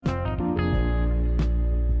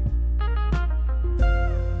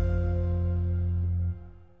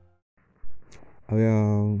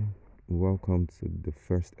Hi, welcome to the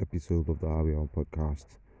first episode of the Avial podcast.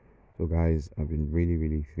 So, guys, I've been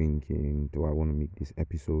really thinking, do I want to make this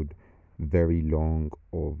episode very long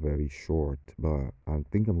or very short? But I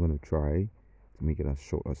think I'm going to try to make it as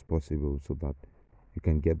short as possible so that you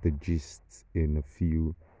can get the gist in a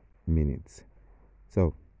few minutes.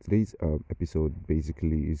 So, today's episode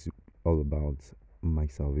basically is all about my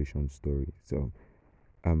salvation story. So,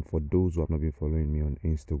 for those who have not been following me on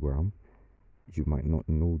Instagram, you might not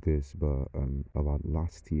know this, but about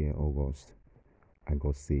last year, August, I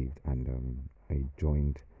got saved and I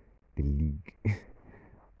joined the League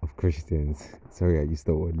of Christians. Sorry, I used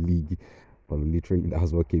the word league, but literally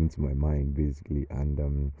that's what came to my mind basically.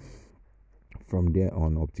 And from there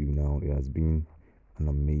on up to now, it has been an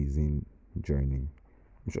amazing journey.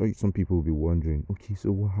 I'm sure some people will be wondering, okay,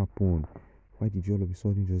 so what happened? Why did you all of a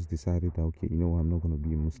sudden just decided that, okay, I'm not going to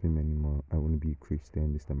be a Muslim anymore. I want to be a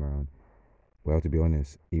Christian this time around? Well, to be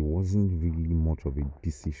honest, it wasn't really much of a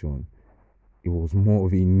decision. It was more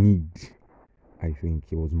of a need. I think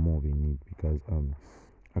it was more of a need because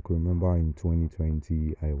I could remember in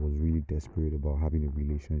 2020 I was really desperate about having a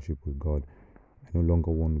relationship with God. I no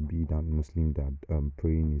longer want to be that Muslim that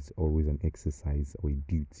praying is always an exercise or a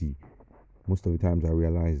duty. Most of the times I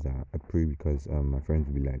realize that I pray because my friends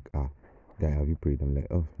will be like, guy, have you prayed? I'm like,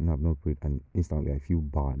 oh no, I've not prayed, and instantly I feel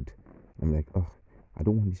bad. I'm like, oh, I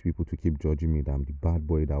don't want these people to keep judging me that I'm the bad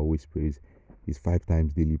boy that always prays his 5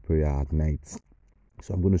 times daily prayer at night.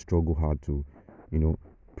 So I'm going to struggle hard to, you know,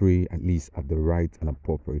 pray at least at the right and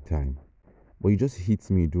appropriate time. But it just hits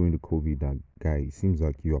me during the COVID that, guy, it seems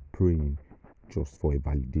like you are praying just for a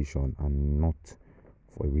validation and not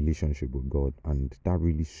for a relationship with God. And that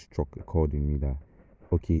really struck a chord in me that,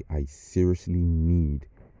 okay, I seriously need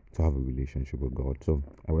to have a relationship with God. So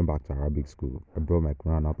I went back to Arabic school. I brought my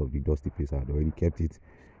Quran out of the dusty place. I had already kept it.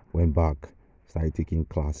 Went back, started taking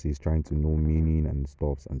classes, trying to know meaning and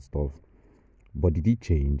stuff. But did it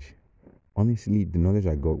change? Honestly, the knowledge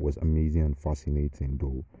I got was amazing and fascinating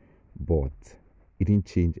though. But it didn't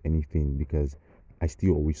change anything because I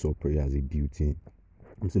still always saw prayer as a duty.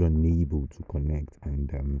 I'm still unable to connect,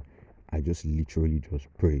 and I just literally just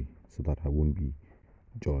pray so that I won't be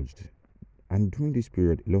judged. And during this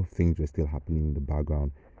period, a lot of things were still happening in the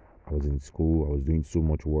background. I was in school, I was doing so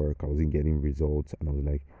much work, I wasn't getting results, and I was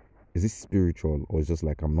like, is this spiritual or is just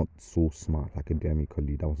like I'm not so smart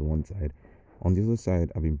academically? That was one side. On the other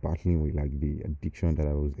side, I've been battling with like the addiction that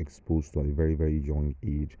I was exposed to at a very young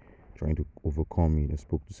age, trying to overcome it. I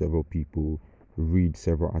spoke to several people, read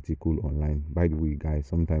several articles online. By the way, guys,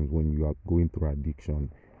 sometimes when you are going through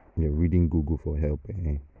addiction and you're reading Google for help,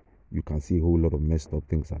 you can see a whole lot of messed up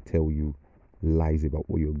things that tell you lies about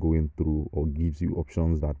what you're going through or gives you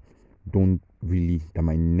options that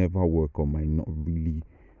might never work or might not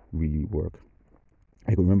really work.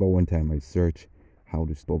 I can remember one time I searched how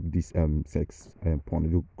to stop this sex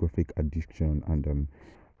pornographic addiction and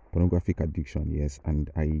pornographic addiction, yes,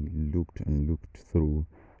 and I looked through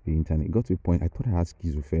the internet. It got to a point I thought I had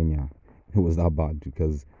schizophrenia. It was that bad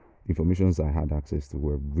because the informations I had access to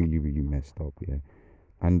were really messed up, yeah.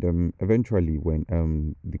 And eventually, when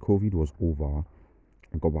the COVID was over,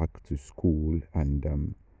 I got back to school, and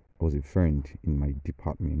I was a friend in my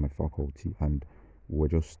department, in my faculty, and we were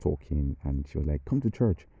just talking, and she was like, "Come to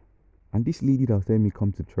church." And this lady that was telling me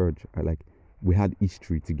come to church, we had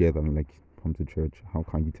history together. I'm like, come to church? How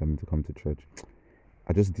can you tell me to come to church?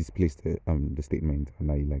 I just displaced the statement,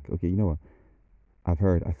 and I like, okay, you know what? I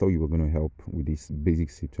thought you were going to help with this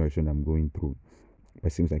basic situation I'm going through,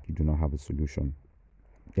 but it seems like you do not have a solution.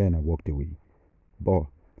 Yeah, and I walked away. But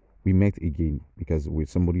we met again because we're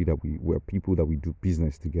somebody that we're people that we do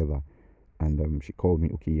business together. And she called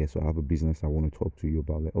me, okay, yes, so I have a business I want to talk to you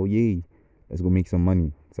about. Like, oh, yay, let's go make some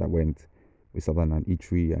money. So I went, we sat down at an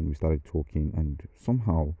eatery and we started talking. And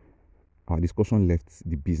somehow our discussion left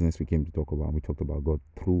the business we came to talk about. And we talked about God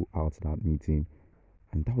throughout that meeting.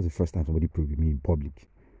 And that was the first time somebody prayed with me in public.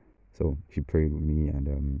 So she prayed with me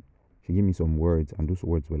and she gave me some words. And those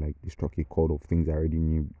words were like, they struck a chord of things I already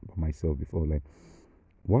knew about myself before. Like,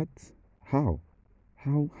 what? How?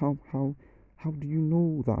 How do you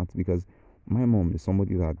know that? Because my mom is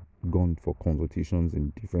somebody that gone for consultations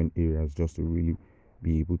in different areas just to really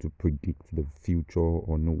be able to predict the future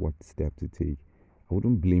or know what step to take. I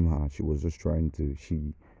wouldn't blame her. She was trying to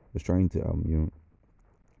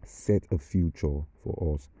set a future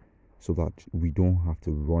for us so that we don't have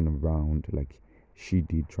to run around like she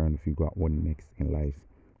did trying to figure out what next in life.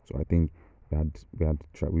 So I think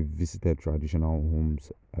we visited traditional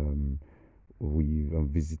homes. We've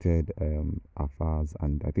visited Afars,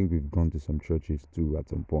 and I think we've gone to some churches too at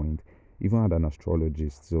some point. Even had an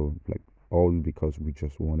astrologist. So like all because we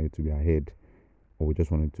just wanted to be ahead, or we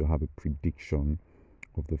just wanted to have a prediction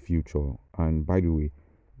of the future. And by the way,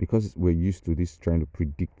 because we're used to this trying to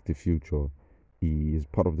predict the future, is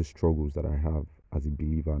part of the struggles that I have as a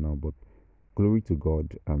believer now. But glory to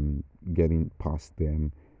God, I'm getting past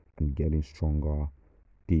them and getting stronger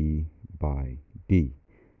day by day.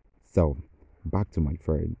 So, back to my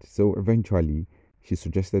friend. So, eventually, she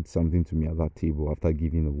suggested something to me at that table after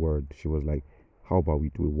giving the word. She was like, how about we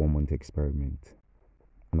do a 1 month experiment?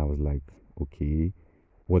 And I was like, okay,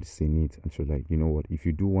 what's in it? And she was like, you know what? If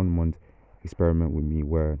you do 1 month experiment with me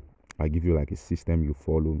where I give you like a system you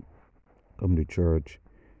follow, come to church,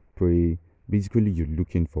 pray, basically you're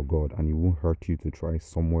looking for God and it won't hurt you to try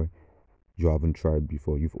somewhere you haven't tried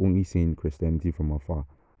before. You've only seen Christianity from afar.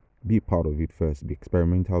 Be part of it first, be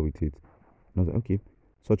experimental with it. And I was like, okay,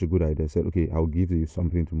 such a good idea. I said, okay, I'll give you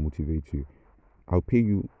something to motivate you. I'll pay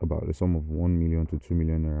you about the sum of 1 million to 2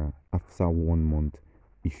 million naira after 1 month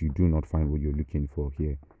if you do not find what you're looking for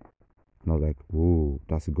here. And I was like, whoa,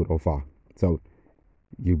 that's a good offer. So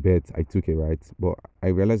you bet I took it, right? But I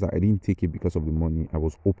realized that I didn't take it because of the money. I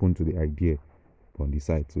was open to the idea on the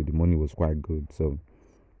side. So the money was quite good. So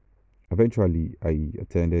eventually I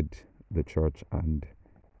attended the church and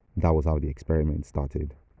that was how the experiment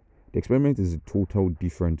started. The experiment is a total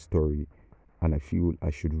different story, and I feel I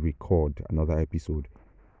should record another episode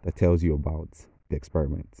that tells you about the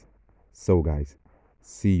experiment. So, guys,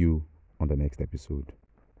 see you on the next episode.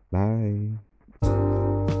 Bye.